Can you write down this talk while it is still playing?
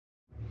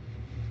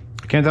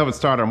Can't tell if it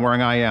started. I'm wearing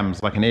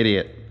IMs like an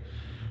idiot.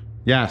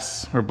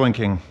 Yes, we're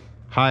blinking.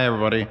 Hi,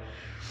 everybody.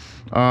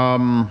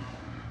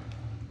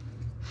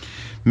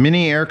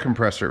 Mini air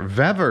compressor.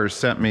 Vevor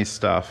sent me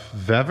stuff.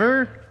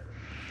 Vevor?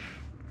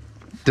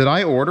 Did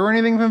I order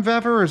anything from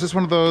Vevor? Or is this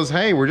one of those,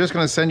 hey, we're just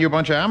going to send you a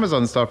bunch of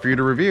Amazon stuff for you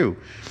to review?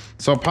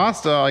 So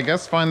Pasta, I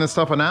guess, find this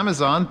stuff on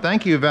Amazon.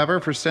 Thank you,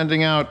 Vevor, for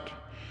sending out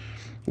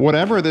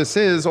whatever this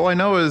is. All I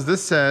know is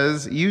this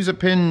says, use a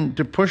pin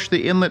to push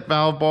the inlet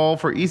valve ball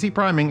for easy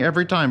priming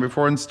every time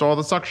before install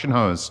the suction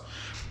hose.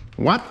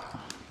 What?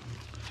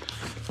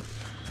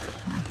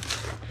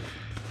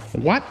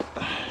 What?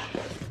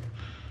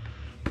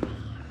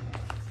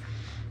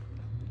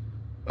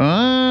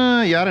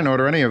 Yeah, I didn't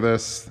order any of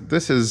this.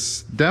 This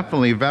is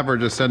definitely Vevor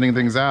just sending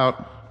things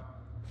out.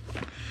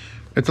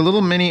 It's a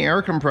little mini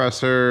air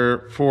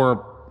compressor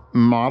for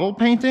model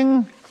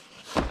painting.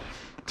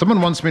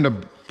 Someone wants me to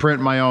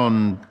print my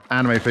own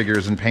anime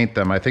figures and paint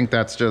them. I think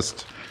that's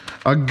just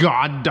a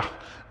god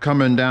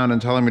coming down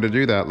and telling me to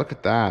do that. Look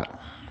at that.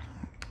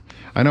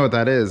 I know what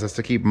that is. That's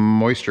to keep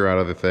moisture out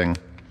of the thing.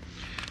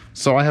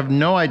 So I have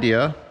no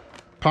idea.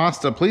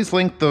 Pasta, please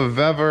link the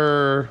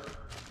Vevor.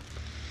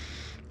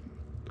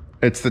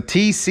 It's the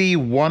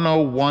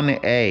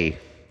TC101A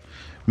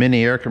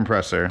mini air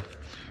compressor.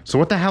 So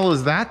what the hell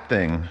is that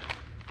thing?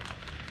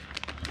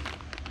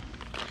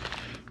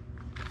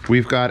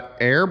 We've got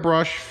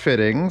Airbrush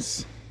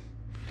fittings,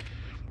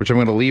 which I'm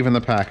going to leave in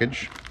the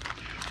package.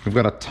 We've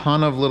got a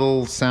ton of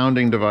little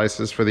sounding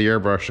devices for the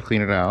airbrush to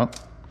clean it out.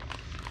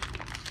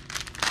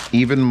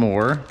 Even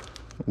more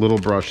little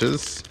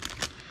brushes.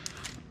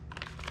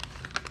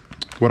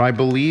 What I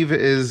believe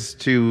is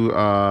to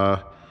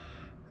a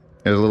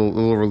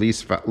little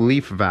release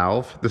leaf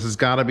valve. This has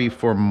got to be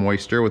for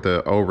moisture with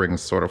the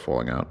O-rings sort of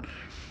falling out.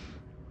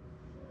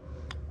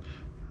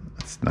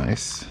 That's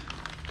nice.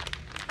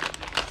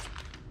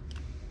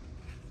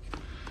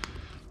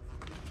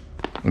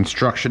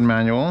 Instruction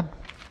manual.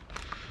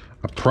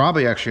 I'm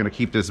probably actually going to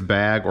keep this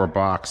bag or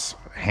box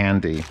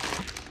handy.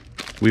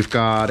 We've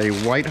got a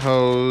white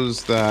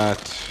hose that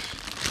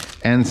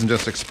ends in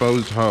just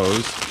exposed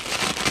hose.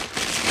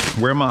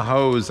 Where my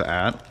hose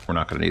at? We're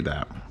not going to need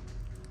that.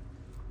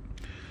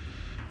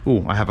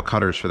 Ooh, I have a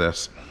cutters for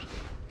this.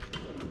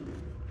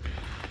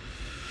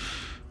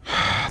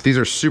 These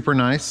are super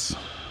nice.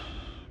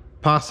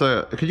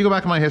 Pasta, could you go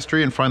back in my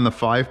history and find the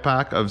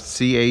 5-pack of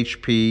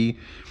CHP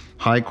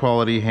high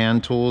quality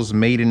hand tools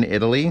made in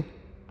Italy?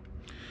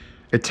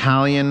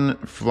 Italian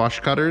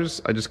flush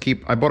cutters. I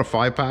bought a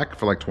 5-pack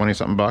for like 20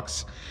 something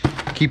bucks.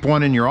 Keep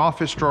one in your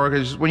office drawer,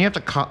 because when you have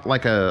to cut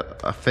like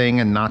a thing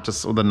and not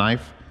just with a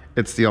knife,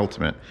 it's the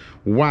ultimate.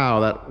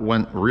 Wow, that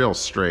went real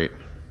straight.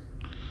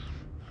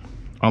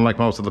 Unlike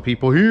most of the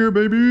people here,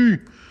 baby.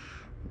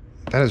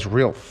 That is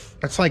real.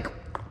 That's like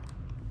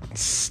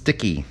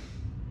sticky.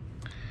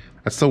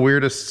 That's the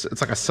weirdest.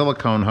 It's like a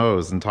silicone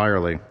hose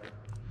entirely.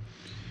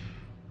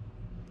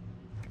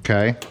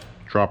 Okay,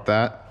 drop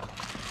that.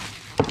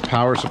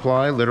 Power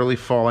supply literally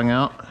falling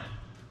out.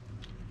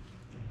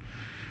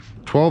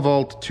 12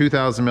 volt,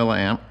 2000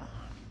 milliamp.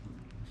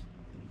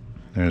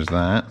 There's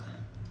that.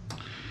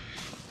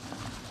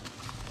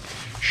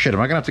 Shit,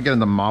 am I gonna have to get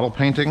into model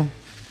painting?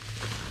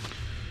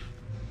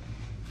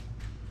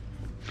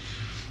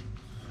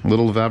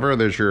 Little Vevor,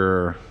 there's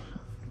your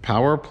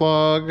power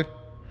plug.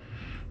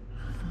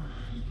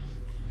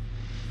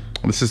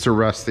 This is to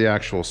rest the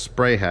actual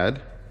spray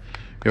head.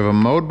 You have a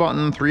mode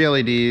button, 3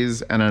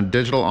 LEDs, and a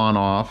digital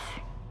on-off.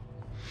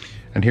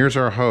 And here's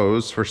our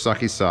hose for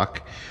sucky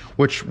suck,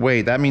 which,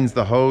 wait, that means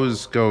the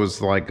hose goes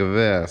like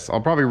this.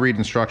 I'll probably read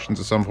instructions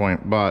at some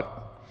point,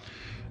 but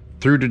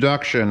through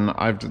deduction,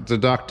 I've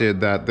deducted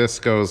that this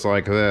goes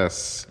like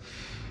this.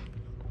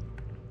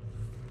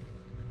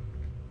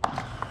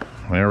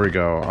 There we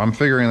go. I'm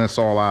figuring this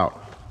all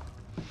out.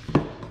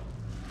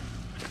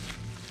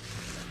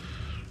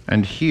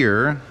 And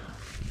here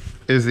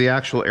is the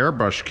actual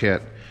airbrush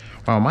kit.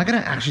 Wow, am I gonna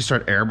actually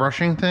start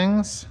airbrushing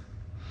things?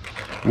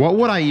 What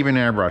would I even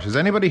airbrush? Is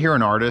anybody here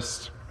an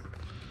artist?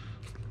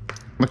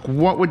 Like,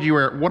 what do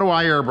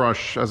I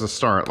airbrush as a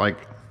start? Like,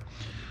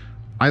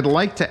 I'd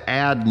like to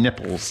add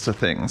nipples to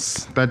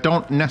things that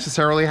don't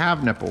necessarily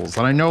have nipples.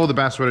 And I know the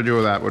best way to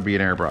do that would be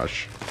an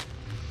airbrush.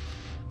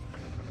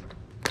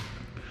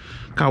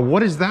 God,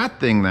 what is that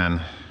thing then?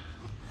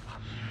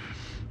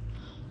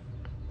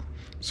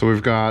 So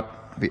we've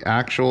got the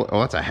actual, oh,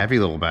 that's a heavy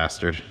little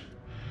bastard.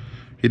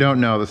 You don't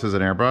know this is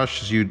an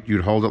airbrush.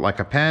 You'd hold it like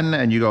a pen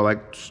and you go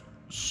like,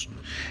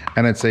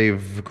 and it's a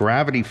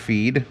gravity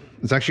feed.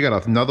 It's actually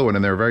got another one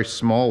in there, a very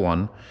small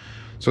one.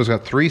 So it's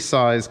got 3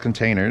 size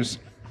containers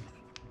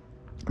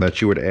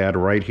that you would add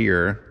right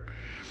here.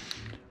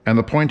 And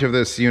the point of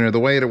this unit, the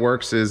way it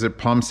works is it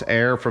pumps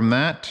air from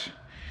that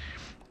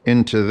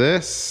into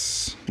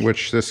this,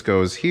 which this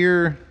goes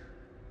here.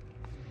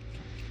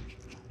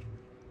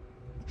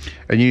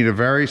 And you need a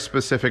very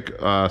specific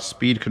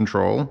speed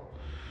control.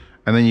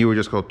 And then you would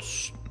just go, and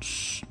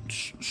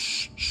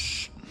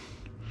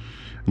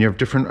you have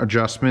different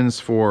adjustments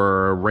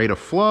for rate of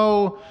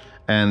flow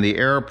and the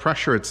air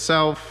pressure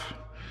itself.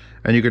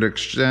 And you could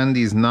extend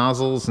these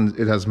nozzles, and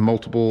it has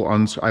multiple,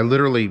 my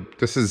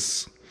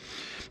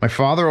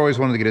father always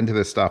wanted to get into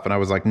this stuff, and I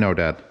was like, no,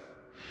 Dad.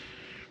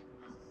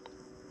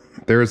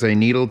 There's a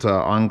needle to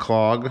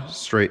unclog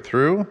straight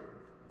through.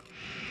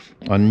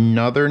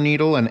 Another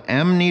needle, an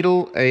M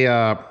needle, a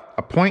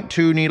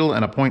 0.2 needle,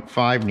 and a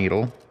 0.5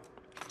 needle.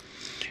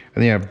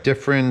 And you have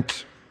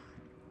different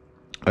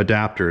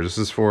adapters. This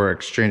is for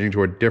exchanging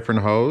to a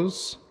different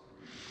hose.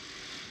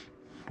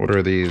 What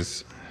are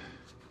these?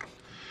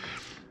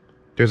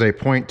 There's a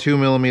 0.2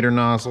 millimeter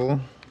nozzle,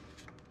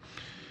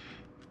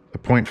 a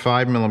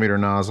 0.5 millimeter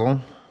nozzle,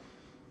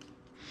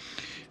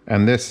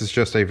 and this is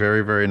just a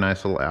very, very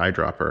nice little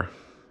eyedropper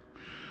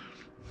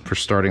for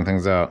starting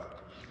things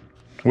out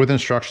with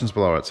instructions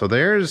below it. So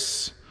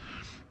there's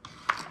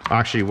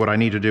actually what I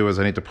need to do is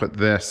I need to put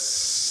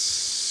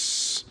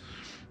this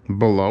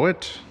below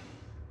it.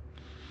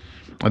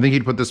 I think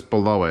you'd put this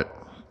below it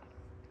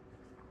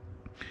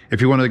if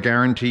you wanted to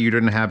guarantee you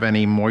didn't have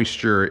any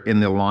moisture in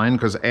the line,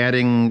 because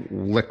adding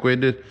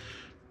liquid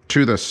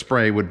to the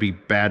spray would be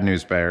bad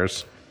news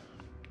bears.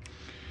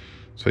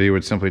 So you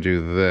would simply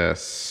do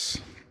this.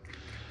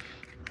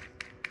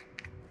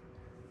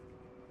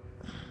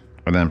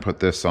 And then put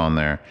this on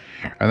there.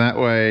 And that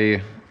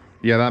way,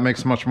 yeah, that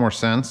makes much more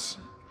sense.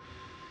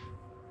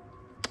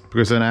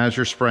 Because then as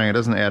you're spraying, it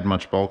doesn't add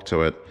much bulk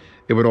to it.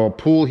 It would all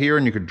pool here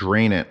and you could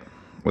drain it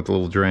with a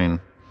little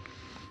drain.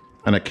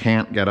 And it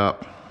can't get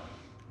up.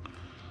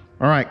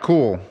 All right,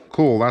 cool.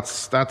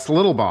 That's the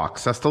little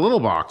box. That's the little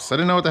box. I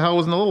didn't know what the hell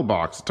was in the little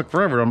box. It took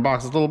forever to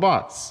unbox this little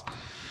box.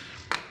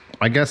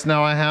 I guess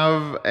now I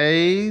have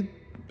a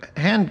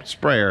hand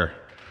sprayer,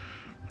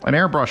 an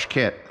airbrush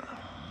kit.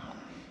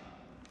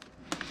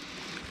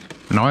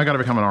 Now I gotta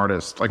become an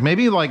artist. Like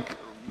maybe like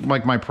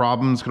my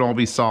problems could all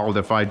be solved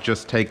if I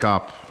just take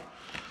up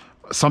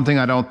something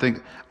I don't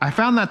think. I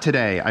found that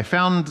today. I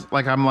found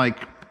I'm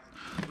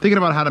thinking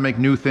about how to make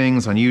new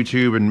things on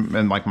YouTube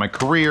and like my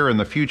career and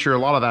the future. A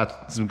lot of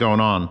that's going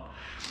on.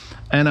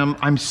 And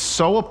I'm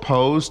so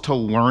opposed to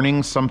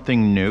learning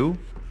something new.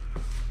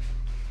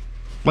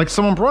 Like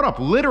someone brought up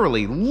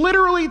literally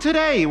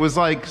today, it was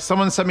like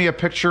someone sent me a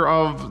picture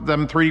of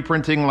them 3D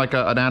printing like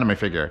an anime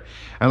figure.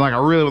 And like, I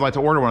really would like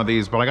to order one of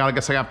these, but I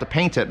guess I have to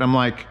paint it. And I'm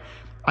like,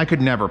 I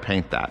could never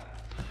paint that.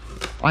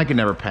 I could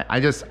never paint. I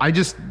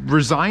just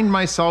resigned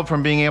myself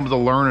from being able to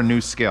learn a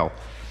new skill.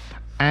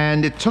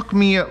 And it took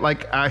me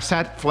I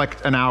sat for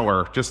like an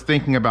hour just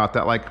thinking about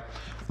that. Like,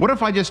 what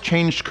if I just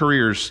changed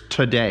careers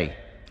today?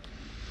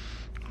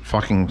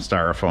 Fucking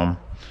styrofoam.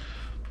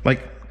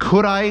 Like,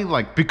 could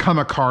I become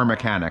a car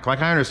mechanic?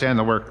 Like, I understand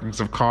the workings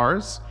of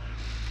cars,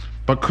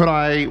 but could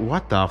I,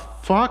 what the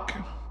fuck?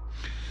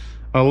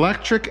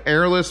 Electric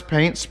airless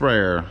paint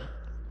sprayer.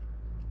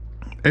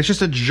 It's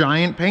just a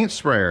giant paint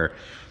sprayer.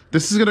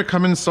 This is gonna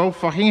come in so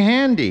fucking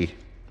handy.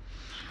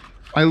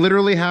 I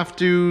literally have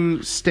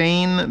to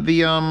stain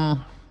the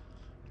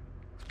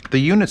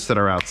units that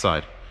are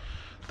outside,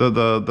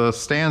 the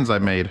stands I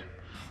made.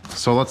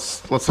 So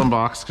let's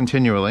unbox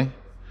continually.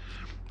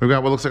 We've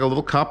got what looks like a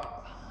little cup.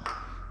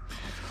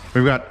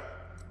 We've got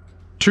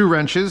 2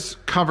 wrenches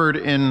covered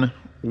in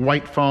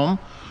white foam.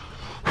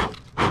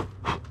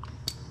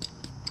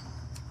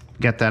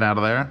 Get that out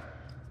of there.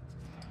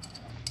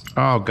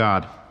 Oh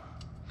God.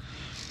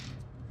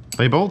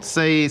 They both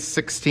say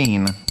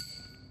 16,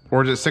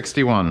 or is it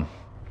 61?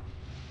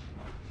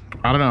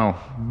 I don't know.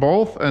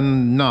 Both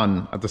and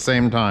none at the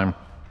same time.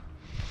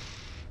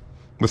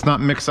 Let's not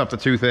mix up the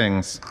 2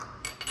 things.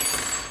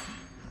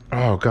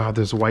 Oh God,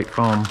 there's white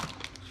foam.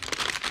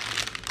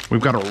 We've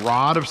got a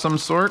rod of some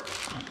sort,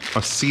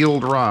 a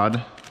sealed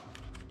rod.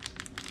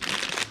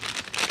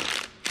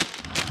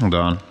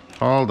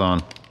 Hold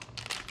on.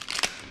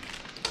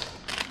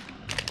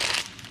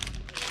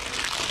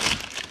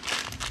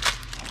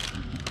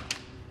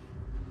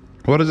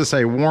 What does it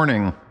say?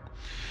 Warning.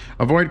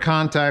 Avoid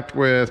contact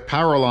with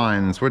power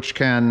lines, which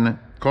can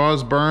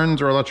cause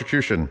burns or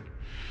electrocution.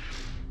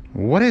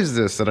 What is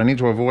this that I need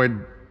to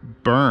avoid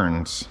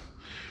burns?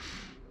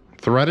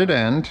 Threaded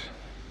end.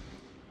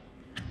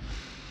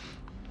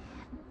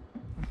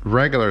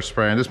 Regular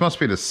spray. And this must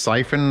be to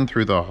siphon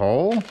through the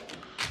hole.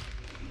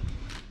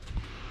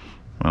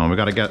 Well, we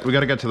gotta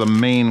get to the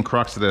main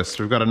crux of this.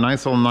 We've got a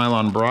nice little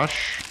nylon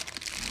brush.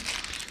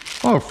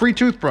 Oh, free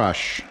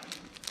toothbrush.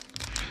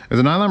 There's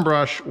a nylon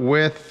brush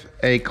with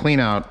a clean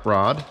out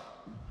rod.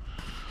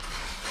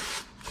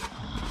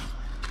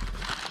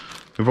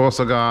 We've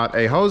also got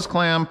a hose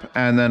clamp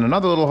and then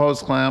another little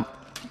hose clamp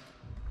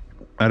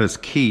that is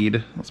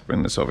keyed. Let's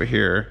bring this over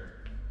here.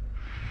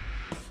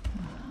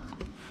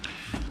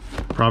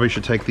 Probably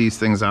should take these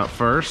things out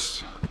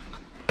first.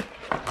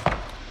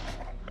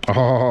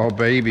 Oh,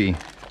 baby.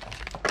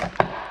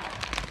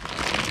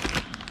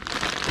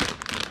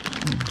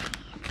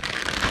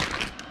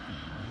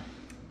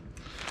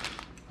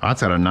 That's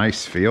got a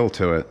nice feel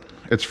to it.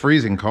 It's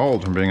freezing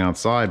cold from being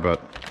outside,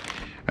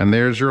 and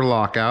there's your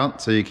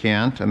lockout, so you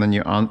can't, and then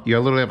you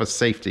literally have a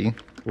safety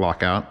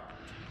lockout.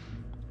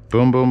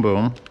 Boom, boom,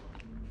 boom.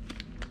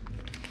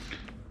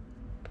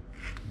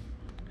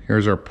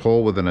 Here's our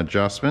pull with an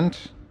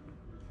adjustment.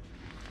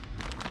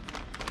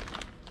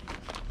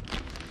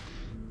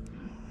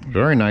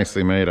 Very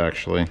nicely made,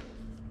 actually.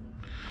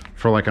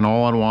 For like an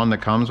all-in-one that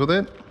comes with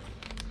it.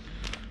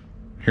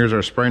 Here's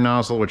our spray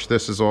nozzle, which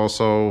this is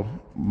also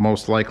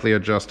most likely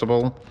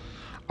adjustable.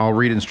 I'll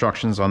read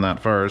instructions on that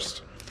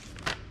first.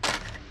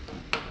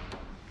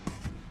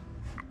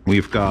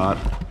 We've got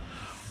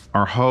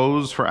our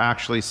hose for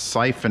actually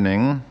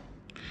siphoning.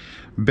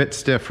 Bit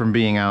stiff from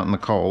being out in the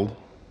cold.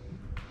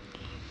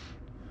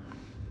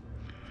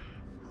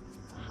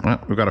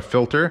 We've got a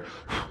filter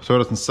so it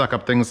doesn't suck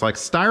up things like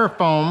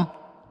styrofoam.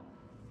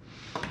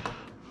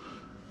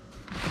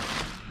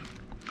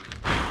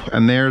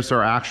 And there's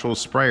our actual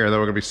sprayer that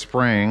we're gonna be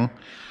spraying.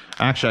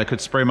 Actually, I could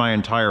spray my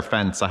entire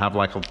fence. I have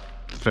like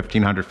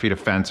 1,500 feet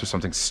of fence or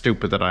something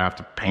stupid that I have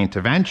to paint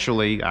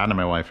eventually. I know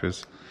my wife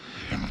is.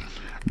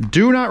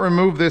 Do not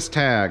remove this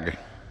tag.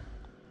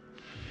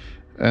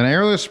 An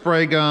airless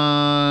spray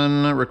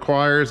gun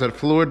requires that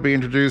fluid be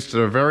introduced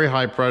at a very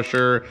high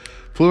pressure.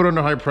 Fluid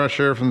under high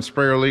pressure from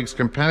sprayer leaks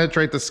can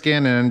penetrate the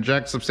skin and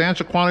inject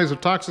substantial quantities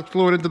of toxic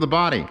fluid into the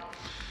body.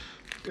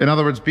 In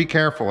other words, be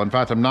careful. In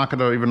fact, I'm not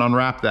gonna even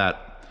unwrap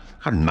that.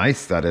 How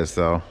nice that is,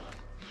 though.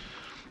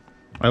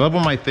 I love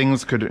when my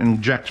things could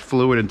inject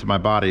fluid into my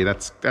body.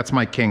 That's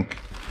my kink.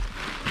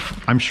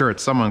 I'm sure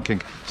it's someone's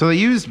kink. So they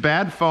used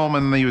bad foam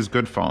and they used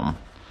good foam.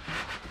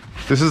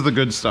 This is the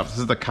good stuff. This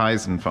is the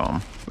Kaizen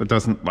foam. It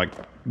doesn't like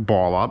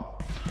ball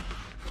up.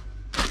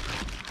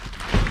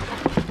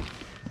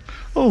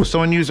 Oh,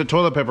 someone used a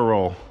toilet paper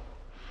roll.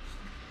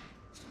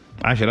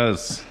 Actually, that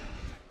is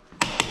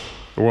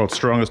the world's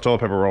strongest toilet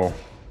paper roll.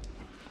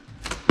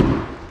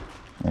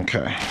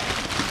 Okay.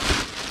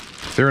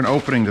 Is there an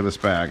opening to this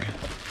bag?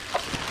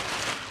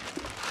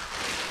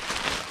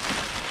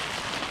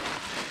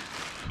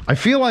 I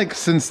feel like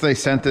since they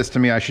sent this to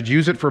me, I should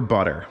use it for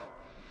butter.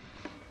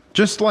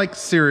 Just like,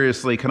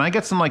 seriously, can I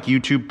get some like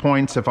YouTube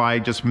points if I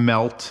just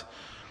melt?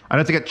 I'd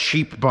have to get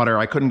cheap butter.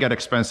 I couldn't get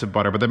expensive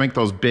butter, but they make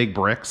those big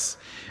bricks.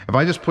 If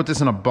I just put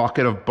this in a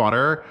bucket of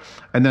butter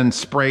and then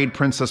sprayed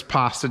Princess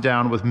Pasta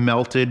down with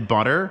melted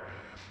butter,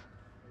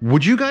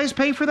 would you guys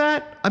pay for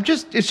that? I'm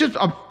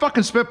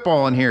fucking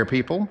spitballing here,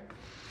 people.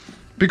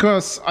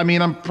 Because, I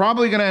mean, I'm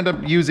probably gonna end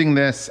up using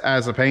this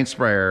as a paint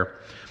sprayer,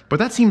 but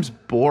that seems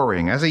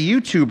boring. As a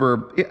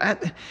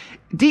YouTuber,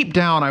 deep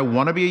down, I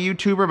wanna be a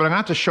YouTuber, but I'm gonna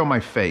have to show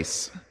my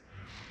face.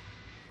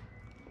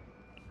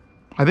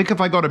 I think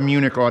if I go to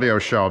Munich Audio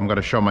Show, I'm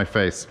gonna show my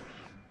face.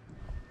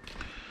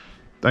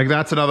 Like,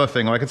 that's another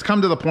thing. Like, it's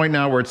come to the point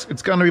now where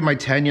it's gonna be my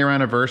 10-year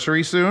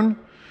anniversary soon.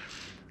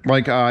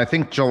 Like, I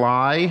think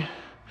July,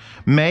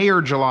 May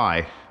or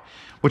July,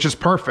 which is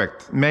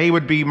perfect. May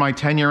would be my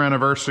 10-year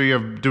anniversary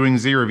of doing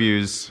Z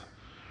reviews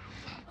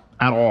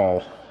at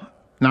all.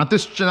 Not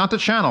the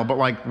channel, but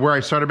like where I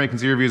started making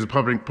Z reviews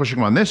and pushing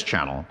them on this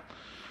channel.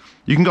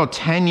 You can go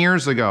 10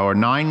 years ago or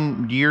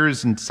 9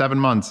 years and 7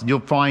 months,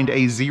 you'll find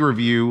a Z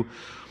review.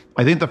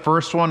 I think the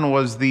first one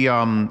was the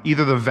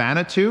either the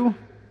Vanatu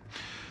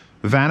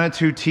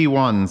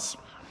T1s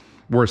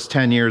was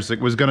 10 years. It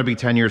was gonna be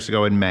 10 years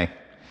ago in May.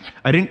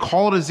 I didn't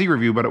call it a Z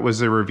review, but it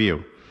was a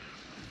review.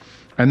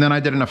 And then I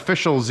did an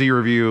official Z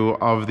review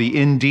of the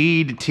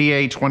Indeed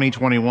TA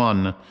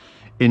 2021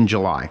 in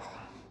July,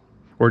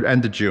 or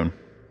end of June.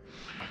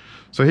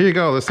 So here you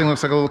go. This thing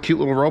looks like a little cute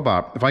little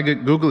robot. If I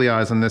get googly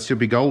eyes on this, you'll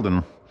be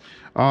golden.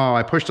 Oh,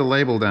 I pushed a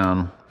label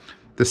down.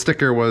 The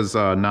sticker was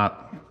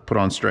not put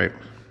on straight.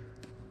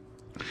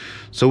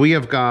 So we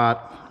have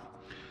got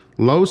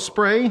low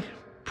spray,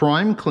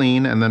 prime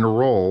clean, and then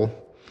roll,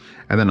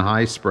 and then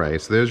high spray.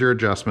 So there's your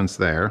adjustments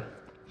there.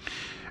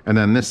 And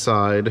then this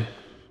side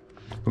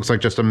looks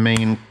like just a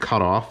main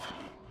cutoff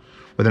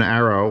with an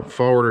arrow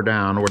forward or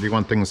down. Where do you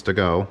want things to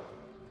go?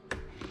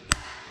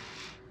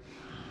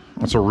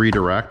 That's a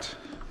redirect.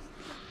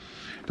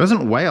 It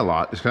doesn't weigh a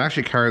lot. You can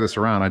actually carry this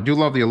around. I do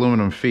love the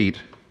aluminum feet.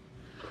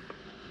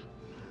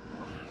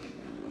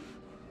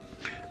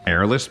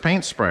 Airless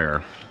paint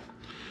sprayer.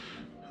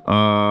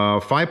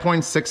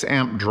 5.6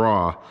 amp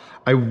draw.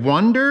 I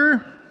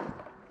wonder,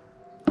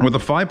 with a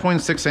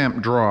 5.6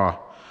 amp draw,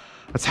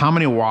 that's how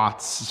many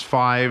watts? It's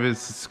 5,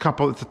 it's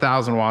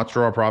 1,000 watts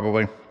draw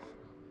probably.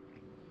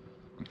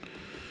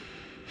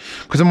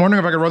 Because I'm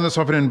wondering if I could run this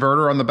off an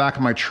inverter on the back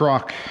of my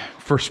truck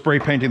for spray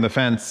painting the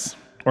fence,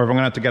 or if I'm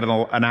gonna have to get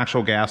an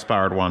actual gas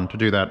powered one to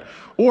do that.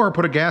 Or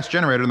put a gas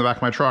generator in the back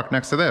of my truck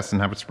next to this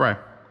and have it spray.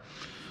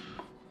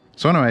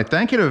 So anyway,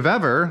 thank you to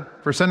Vevor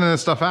for sending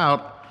this stuff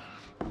out.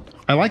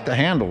 I like the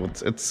handle,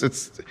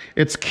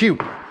 it's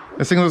cute.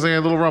 This thing looks like a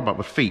little robot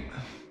with feet.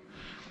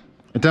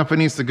 It definitely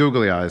needs the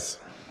googly eyes.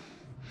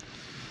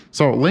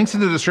 So links in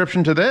the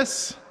description to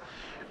this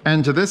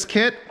and to this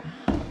kit.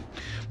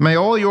 May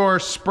all your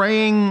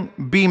spraying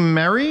be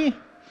merry.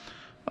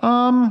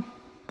 And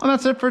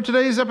that's it for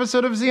today's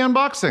episode of Z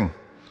Unboxing.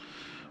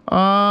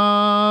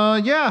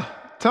 Yeah,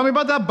 tell me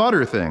about that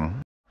butter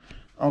thing.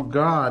 Oh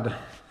God.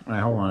 All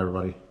right, hold on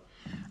everybody.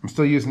 I'm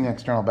still using the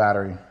external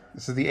battery.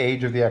 This is the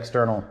age of the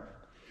external.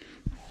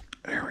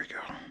 There we go.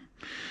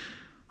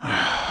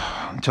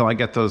 until I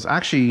get those.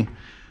 Actually,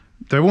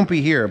 they won't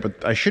be here,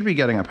 but I should be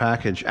getting a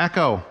package.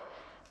 Echo,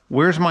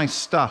 where's my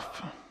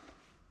stuff?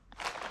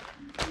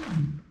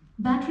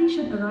 Battery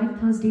should arrive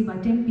Thursday by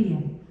 10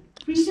 p.m.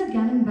 Freezer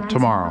gallon bags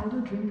Tomorrow. and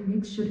powder drink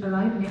mix should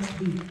arrive next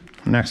week.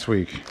 Next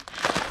week.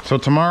 So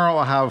tomorrow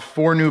I'll have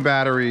 4 new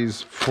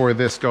batteries for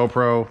this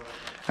GoPro,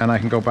 and I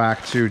can go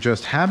back to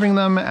just having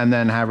them and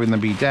then having them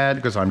be dead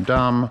because I'm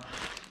dumb.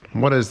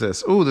 What is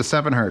this? Ooh, the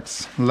 7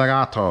 hertz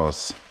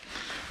Legatos.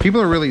 People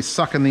are really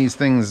sucking these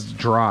things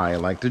dry.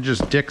 Like they're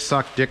just dick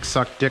suck, dick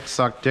suck, dick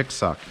suck, dick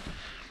suck,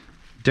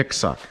 dick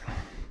suck.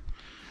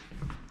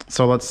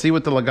 So let's see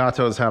what the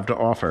Legatos have to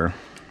offer.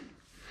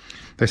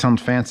 They sound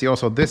fancy.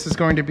 Also, this is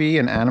going to be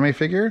an anime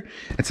figure.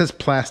 It says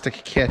plastic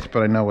kit,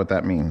 but I know what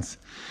that means.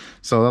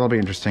 So that'll be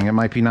interesting. It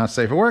might be not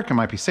safe for work. It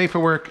might be safe for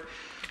work.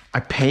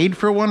 I paid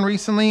for one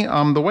recently.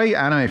 The way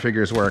anime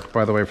figures work,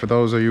 by the way, for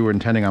those of you who are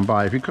intending on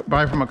buy, if you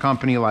buy from a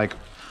company like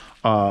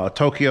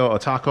Tokyo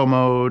Otaku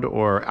Mode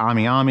or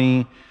Ami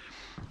Ami,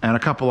 and a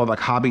couple of like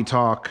Hobby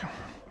Talk.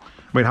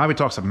 Wait, Hobby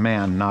Talk's a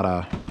man, not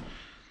a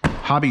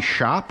hobby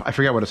shop. I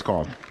forget what it's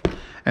called.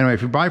 Anyway,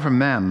 if you buy from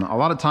them, a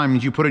lot of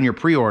times you put in your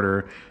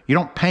pre-order, you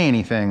don't pay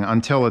anything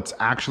until it's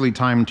actually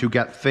time to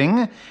get thing.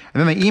 And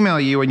then they email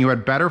you and you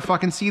had better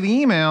fucking see the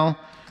email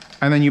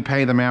and then you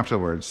pay them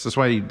afterwards. That's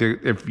why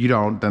if you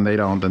don't, then they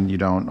don't, then you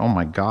don't. Oh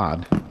my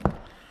God.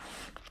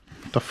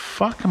 The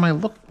fuck am I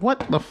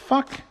what the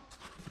fuck?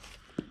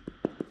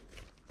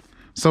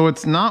 So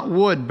it's not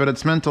wood, but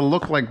it's meant to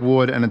look like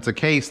wood and it's a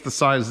case the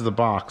size of the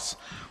box.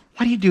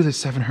 Why do you do this,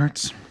 7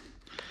 hertz?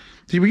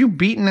 Were you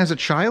beaten as a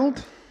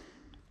child?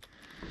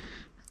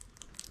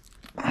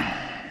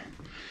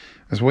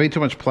 There's way too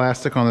much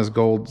plastic on this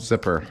gold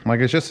zipper. Like,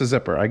 it's just a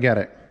zipper. I get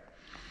it.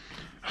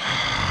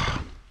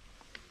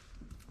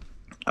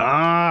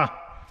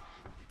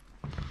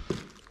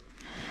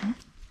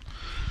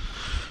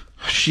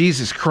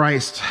 Jesus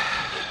Christ.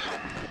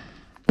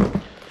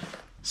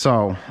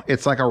 So,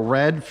 it's like a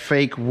red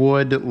fake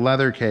wood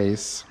leather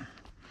case,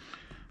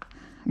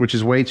 which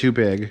is way too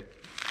big.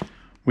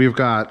 We've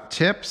got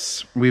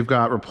tips. We've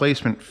got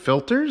replacement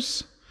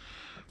filters.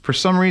 For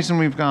some reason,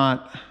 we've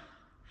got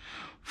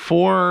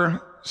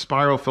 4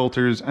 spiral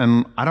filters,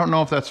 and I don't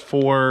know if that's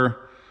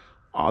 4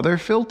 other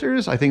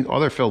filters. I think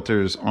other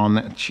filters on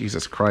that.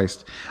 Jesus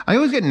Christ. I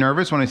always get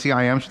nervous when I see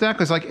IMs with that,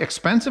 because like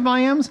expensive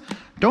IMs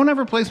don't have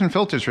replacement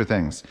filters for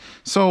things.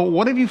 So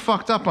what have you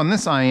fucked up on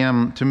this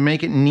IM to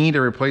make it need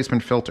a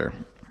replacement filter?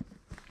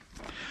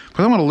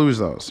 Because I want to lose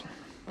those.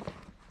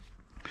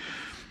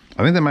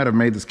 I think they might have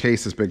made this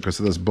case this big because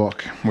of this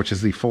book, which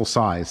is the full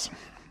size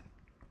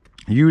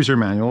user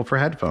manual for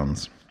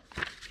headphones.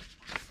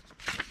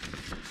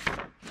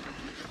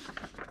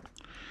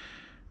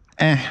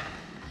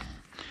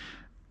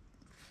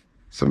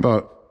 So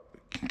about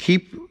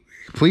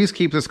please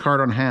keep this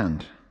card on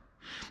hand.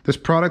 This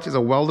product is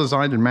a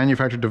well-designed and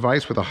manufactured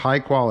device with a high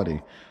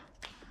quality.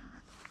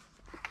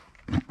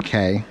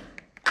 Okay.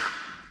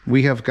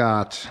 We have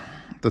got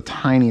the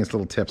tiniest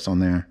little tips on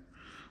there.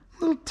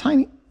 Little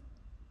tiny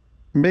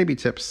baby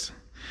tips.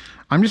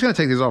 I'm just going to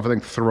take these off and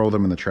then throw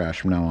them in the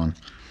trash from now on.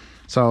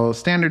 So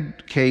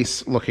standard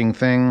case looking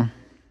thing.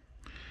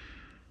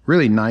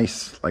 Really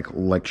nice,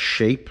 like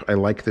shape. I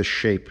like this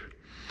shape.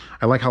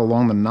 I like how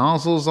long the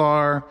nozzles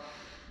are.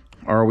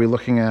 Are we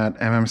looking at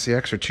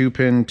MMCX or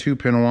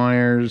 2-pin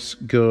wires?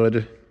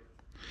 Good.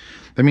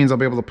 That means I'll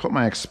be able to put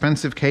my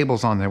expensive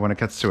cables on there when it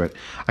gets to it.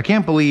 I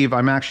can't believe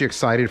I'm actually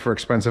excited for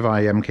expensive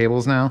IM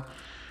cables now.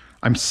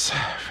 I feel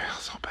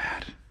so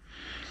bad.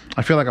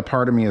 I feel like a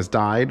part of me has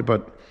died,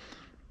 but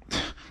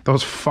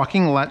those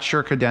fucking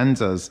Letcher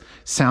cadenzas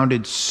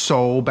sounded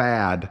so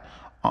bad.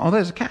 Oh,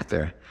 there's a cat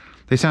there.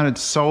 They sounded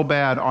so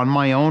bad on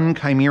my own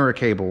Chimera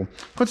cable.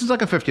 Because it's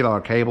like a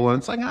 $50 cable, and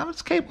it's like, oh,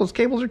 it's cables.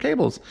 Cables are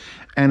cables.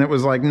 And it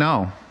was like,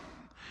 no,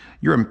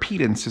 your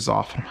impedance is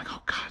off. And I'm like,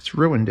 oh God, it's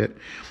ruined it.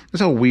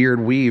 It's a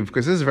weird weave,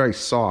 because this is very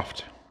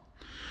soft.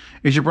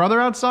 Is your brother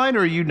outside,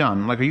 or are you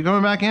done? Like, are you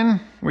coming back in?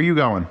 Where are you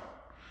going?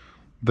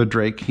 The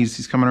Drake,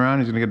 he's coming around.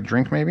 He's going to get a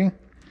drink, maybe?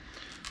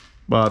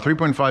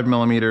 3.5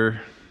 millimeter.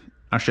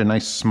 Actually, a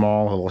nice,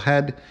 small little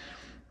head.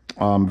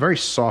 Very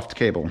soft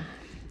cable.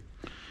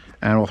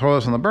 And we'll throw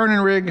this on the burning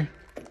rig.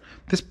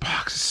 This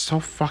box is so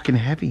fucking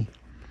heavy.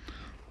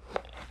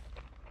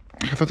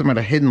 I thought they might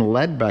have hidden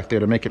lead back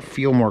there to make it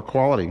feel more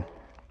quality.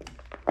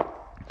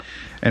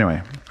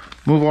 Anyway,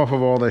 move off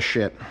of all this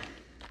shit.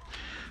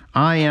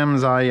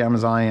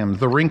 IMs.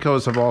 The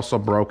Rincos have also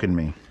broken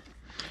me.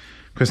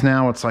 Because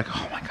now it's like,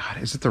 oh my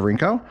God, is it the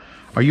Rinco?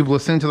 Are you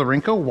listening to the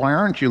Rinco? Why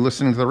aren't you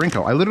listening to the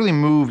Rinco? I literally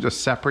moved a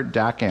separate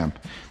DAC amp.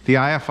 The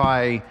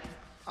IFI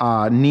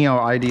Neo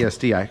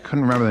IDSD. I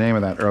couldn't remember the name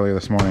of that earlier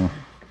this morning.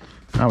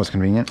 That was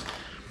convenient.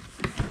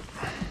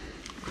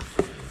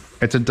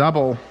 It's a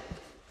double.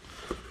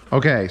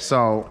 Okay,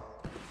 so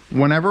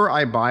whenever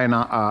I buy an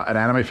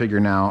anime figure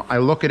now, I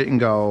look at it and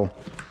go,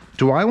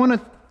 do I want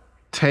to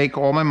take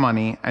all my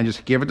money and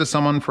just give it to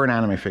someone for an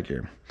anime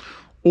figure?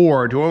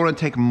 Or do I want to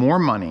take more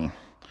money,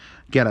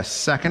 get a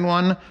second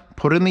one,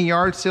 put it in the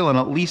yard sale, and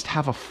at least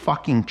have a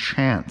fucking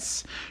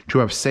chance to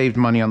have saved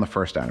money on the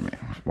first anime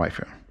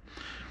waifu.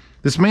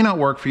 This may not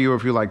work for you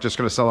if you're like just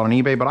gonna sell it on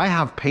eBay, but I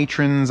have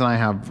patrons and I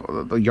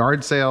have the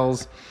yard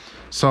sales.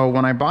 So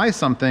when I buy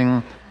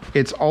something,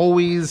 it's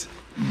always,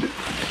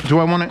 do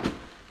I want to,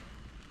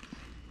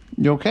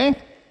 you okay?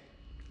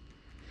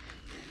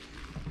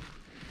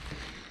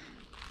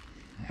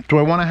 Do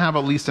I want to have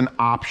at least an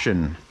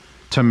option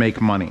to make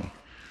money?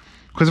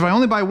 Because if I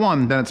only buy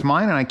one, then it's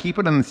mine and I keep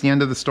it and it's the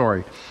end of the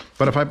story.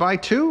 But if I buy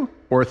 2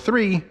 or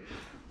 3,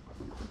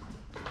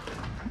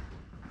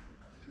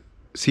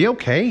 is he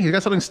okay? He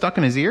got something stuck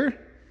in his ear?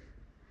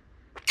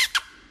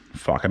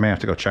 Fuck, I may have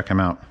to go check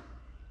him out.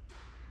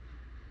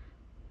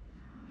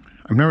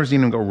 I've never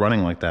seen him go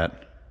running like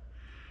that.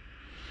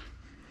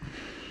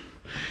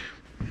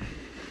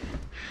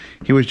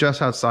 He was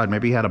just outside.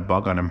 Maybe he had a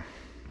bug on him.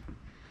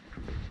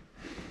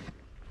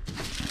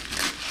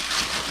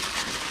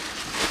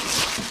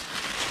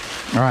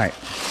 All right.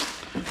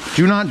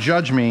 Do not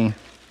judge me.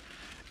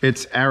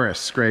 It's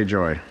Eris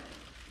Greyjoy.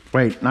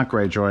 Wait, not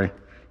Greyjoy.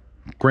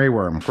 Grey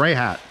Worm. Grey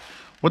Hat.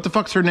 What the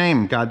fuck's her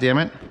name? God damn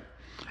it.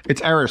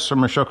 It's Eris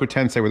from Mushoku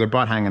Tensei with her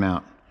butt hanging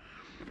out.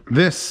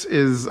 This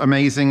is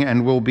amazing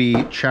and will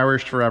be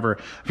cherished forever.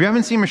 If you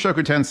haven't seen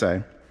Mushoku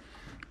Tensei,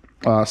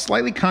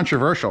 slightly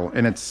controversial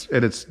in its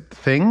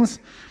things,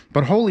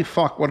 but holy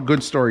fuck, what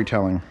good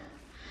storytelling.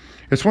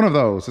 It's one of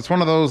those. It's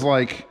one of those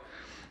like,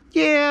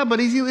 yeah, but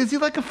is he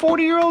like a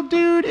 40-year-old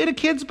dude in a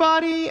kid's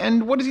body?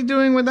 And what is he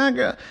doing with that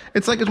guy?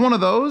 It's like, it's one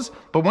of those,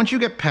 but once you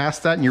get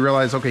past that and you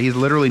realize, okay, he's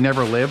literally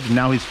never lived,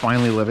 now he's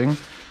finally living.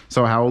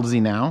 So how old is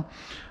he now?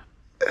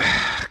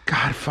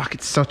 God, fuck,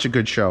 it's such a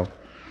good show.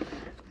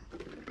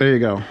 There you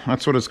go.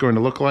 That's what it's going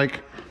to look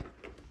like.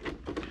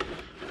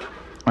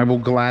 I will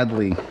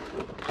gladly,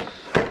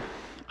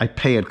 I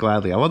pay it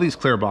gladly. I love these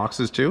clear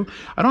boxes too.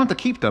 I don't have to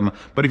keep them,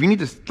 but if you need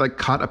to like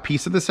cut a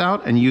piece of this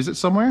out and use it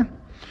somewhere,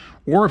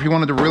 or if you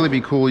wanted to really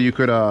be cool, you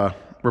could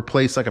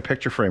replace like a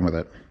picture frame with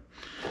it.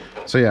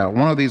 So yeah,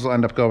 one of these will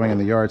end up going in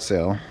the yard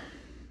sale.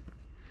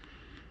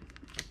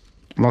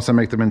 Unless I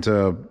make them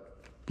into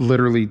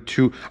literally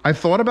 2. I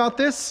thought about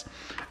this,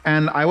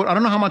 and I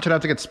don't know how much I'd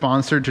have to get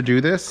sponsored to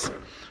do this,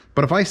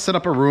 but if I set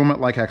up a room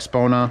at like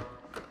Expona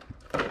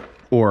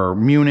or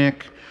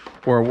Munich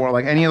or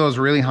like any of those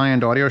really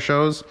high-end audio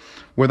shows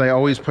where they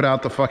always put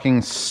out the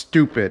fucking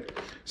stupid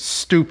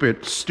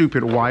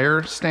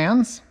wire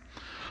stands,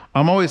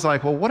 I'm always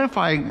like, well, what if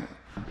I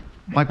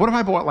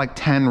bought like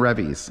 10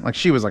 Revies? Like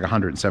she was like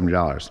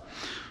 $170.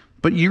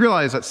 But you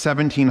realize that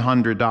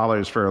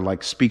 $1,700 for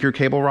like speaker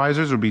cable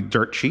risers would be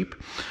dirt cheap.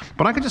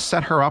 But I could just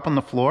set her up on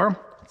the floor,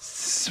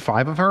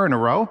 5 of her in a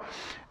row,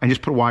 and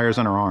just put wires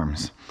on her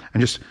arms. And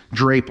just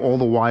drape all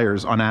the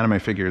wires on anime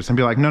figures and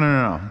be like,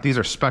 no. These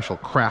are special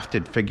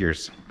crafted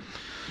figures.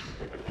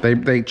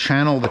 They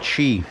channel the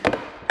chi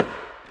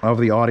of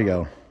the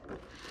audio.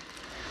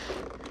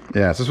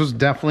 Yes, this was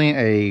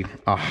definitely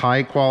a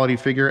high quality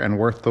figure and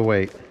worth the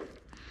wait.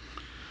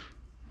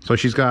 So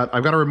I've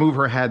got to remove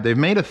her head. They've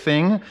made a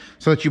thing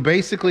so that you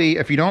basically,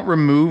 if you don't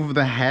remove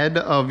the head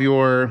of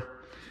your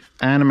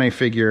anime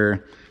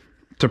figure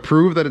to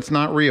prove that it's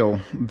not real,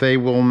 they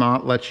will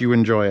not let you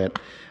enjoy it.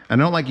 I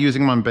don't like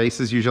using them on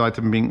bases. Usually I like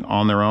them being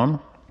on their own.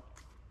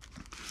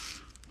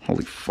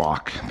 Holy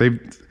fuck.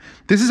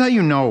 This is how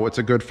you know it's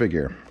a good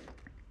figure.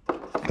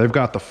 They've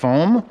got the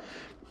foam.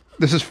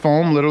 This is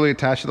foam literally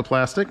attached to the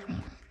plastic.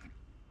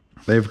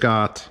 They've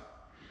got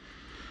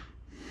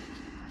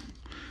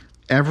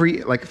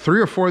like 3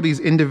 or 4 of these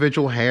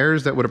individual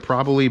hairs that would have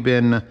probably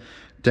been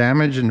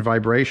damaged and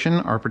vibration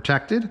are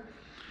protected.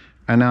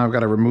 And now I've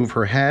got to remove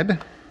her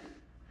head.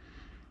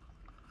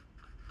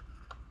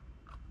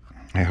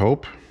 I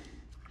hope.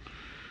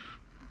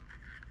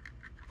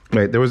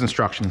 Wait, there was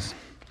instructions.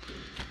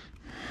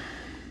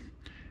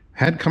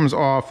 Head comes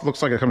off,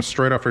 looks like it comes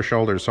straight off her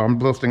shoulders. So I'm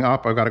lifting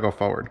up, I've got to go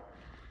forward.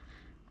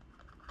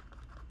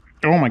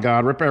 Oh my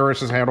God, rip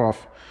Eris's head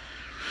off.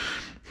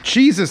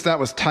 Jesus, that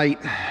was tight.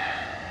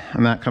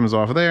 And that comes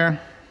off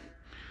there.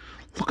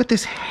 Look at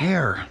this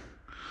hair.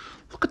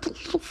 Look at the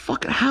little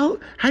fucking, how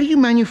do you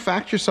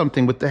manufacture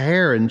something with the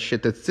hair and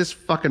shit that's this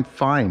fucking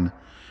fine?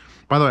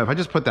 By the way, if I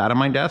just put that on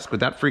my desk, would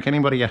that freak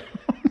anybody out?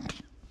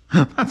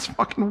 That's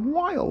fucking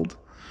wild.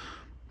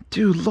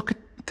 Dude, look at,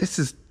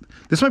 this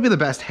might be the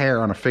best hair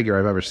on a figure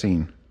I've ever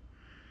seen.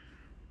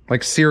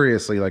 Like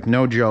seriously, like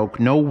no joke,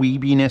 no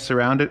weebiness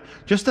around it.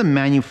 Just the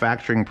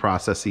manufacturing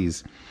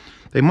processes.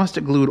 They must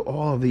have glued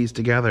all of these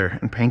together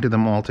and painted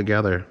them all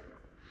together.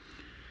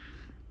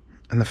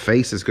 And the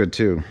face is good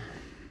too.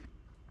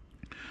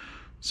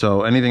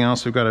 So anything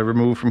else we've got to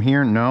remove from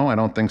here? No, I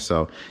don't think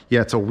so.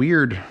 Yeah, it's a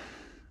weird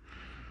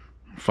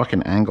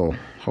fucking angle.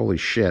 Holy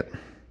shit.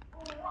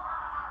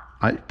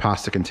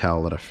 Pasta can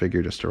tell that a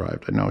figure just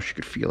arrived. I know she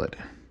could feel it.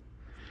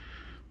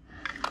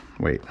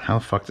 Wait, how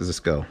the fuck does this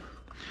go?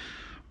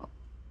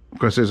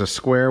 Because there's a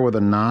square with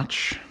a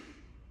notch.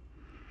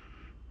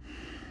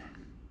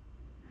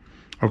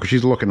 Oh, because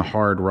she's looking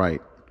hard right.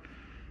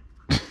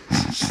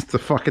 The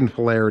fucking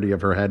polarity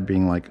of her head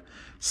being like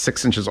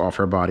 6 inches off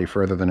her body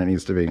further than it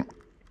needs to be.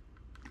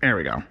 There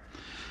we go.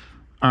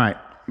 All right,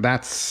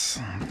 that's...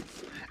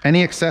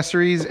 Any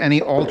accessories,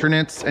 any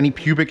alternates, any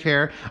pubic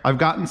hair? I've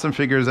gotten some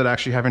figures that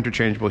actually have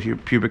interchangeable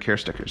pubic hair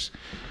stickers.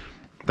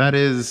 That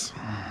is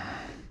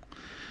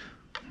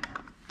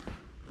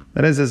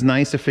as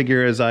nice a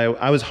figure as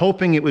I was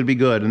hoping it would be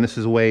good, and this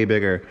is way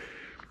bigger.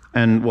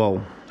 And,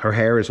 well, her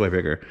hair is way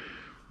bigger.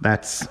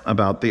 That's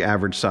about the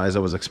average size I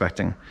was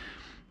expecting.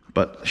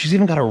 But she's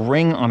even got a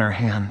ring on her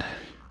hand.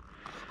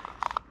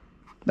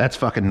 That's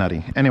fucking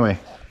nutty. Anyway,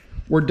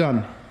 we're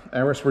done.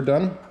 Eris, we're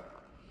done.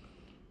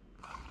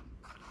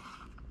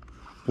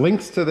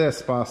 Links to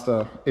this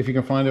pasta, if you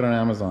can find it on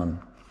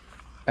Amazon.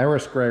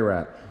 Eris Grey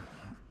Rat,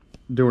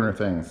 doing her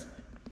things.